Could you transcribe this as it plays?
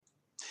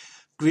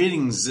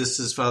Greetings, this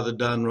is Father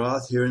Don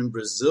Roth here in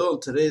Brazil.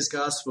 Today's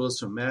Gospel is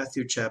from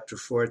Matthew chapter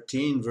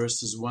 14,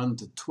 verses 1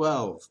 to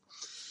 12.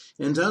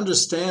 And to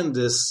understand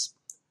this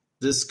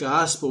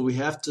Gospel, we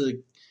have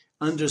to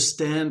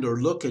understand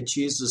or look at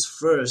Jesus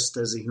first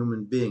as a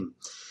human being.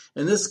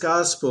 In this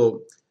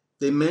Gospel,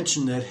 they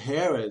mention that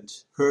Herod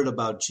heard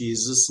about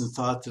Jesus and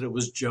thought that it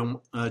was John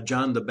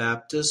the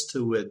Baptist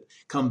who would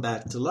come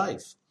back to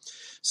life.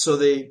 So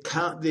they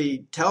tell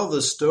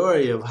the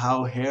story of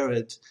how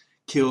Herod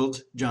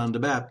killed John the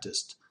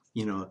Baptist.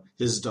 You know,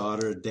 his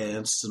daughter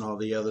danced and all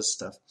the other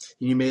stuff.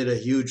 He made a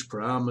huge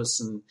promise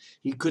and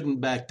he couldn't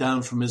back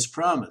down from his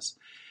promise.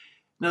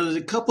 Now, there's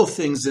a couple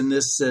things in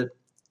this that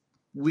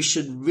we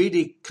should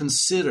really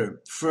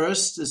consider.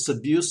 First, it's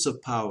abuse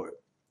of power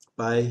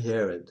by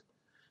Herod.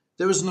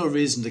 There was no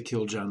reason to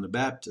kill John the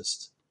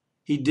Baptist.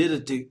 He did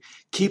it to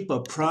keep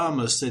a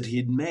promise that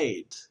he'd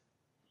made.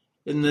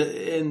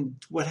 And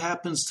what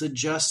happens to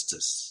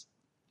justice?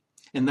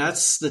 And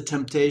that's the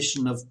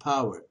temptation of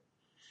power.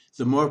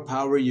 The more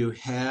power you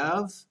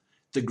have,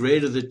 the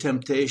greater the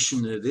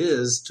temptation it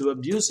is to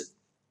abuse it.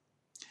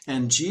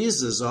 And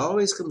Jesus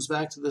always comes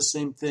back to the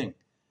same thing,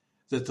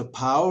 that the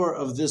power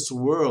of this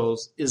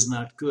world is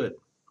not good.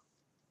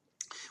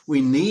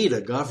 We need a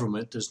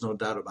government, there's no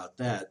doubt about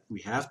that.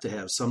 We have to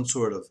have some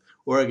sort of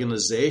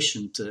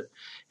organization to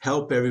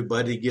help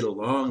everybody get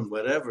along,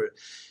 whatever.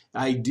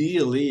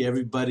 Ideally,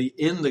 everybody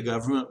in the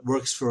government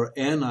works for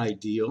an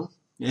ideal,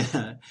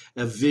 a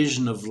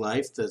vision of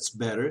life that's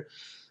better.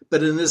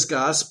 But in this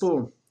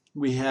gospel,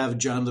 we have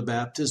John the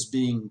Baptist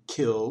being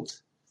killed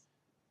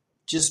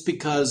just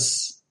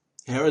because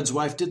Herod's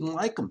wife didn't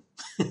like him.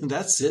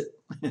 That's it.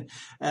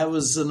 That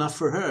was enough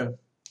for her.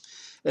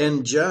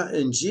 And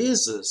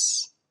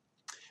Jesus,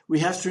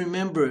 we have to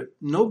remember,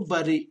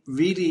 nobody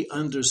really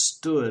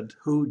understood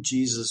who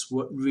Jesus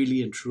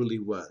really and truly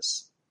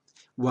was.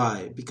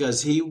 Why?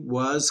 Because he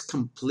was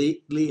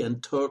completely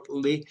and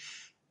totally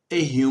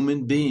a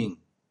human being.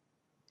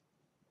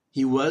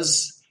 He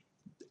was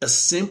a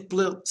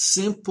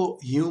simple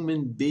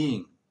human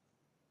being.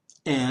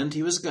 And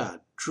he was God,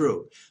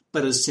 true.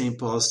 But as St.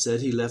 Paul said,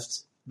 he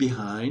left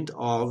behind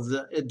all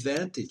the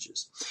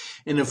advantages.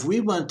 And if we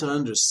want to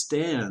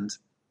understand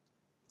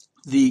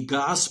the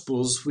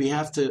Gospels, we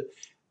have to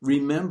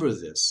remember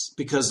this,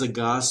 because the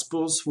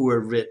Gospels were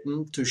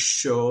written to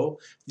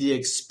show the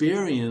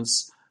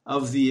experience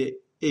of the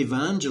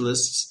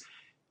evangelists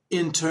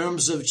in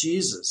terms of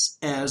Jesus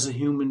as a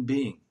human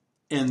being.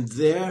 And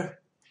their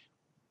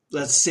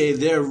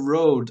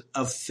road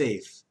of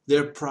faith,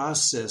 their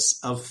process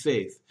of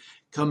faith,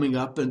 coming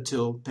up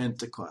until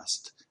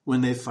Pentecost,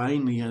 when they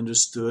finally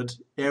understood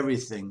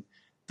everything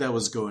that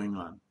was going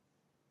on.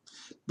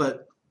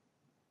 But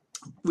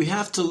we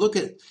have to look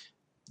at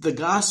the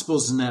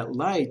Gospels in that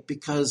light,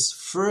 because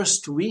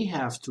first we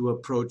have to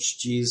approach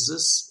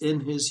Jesus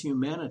in his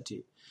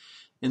humanity.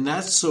 And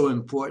that's so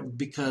important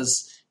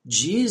because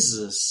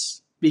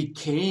Jesus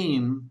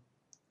became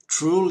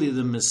truly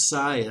the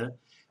Messiah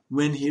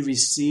when he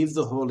received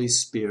the Holy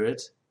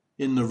Spirit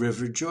in the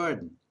River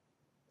Jordan.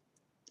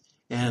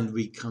 And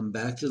we come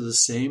back to the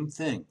same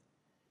thing.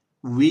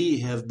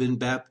 We have been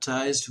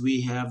baptized,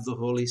 we have the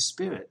Holy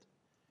Spirit.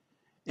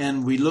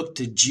 And we look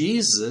to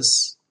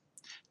Jesus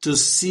to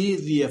see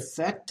the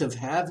effect of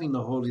having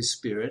the Holy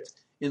Spirit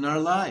in our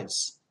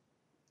lives.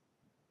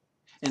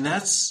 And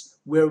that's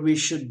where we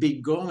should be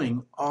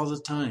going all the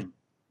time.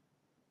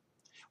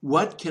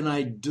 What can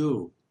I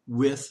do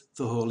with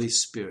the Holy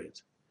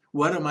Spirit?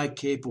 What am I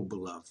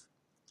capable of?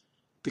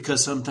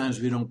 Because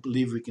sometimes we don't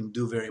believe we can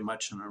do very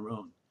much on our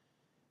own.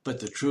 But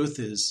the truth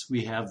is,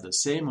 we have the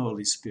same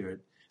Holy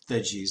Spirit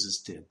that Jesus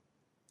did.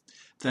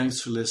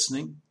 Thanks for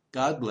listening.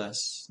 God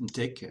bless and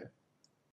take care.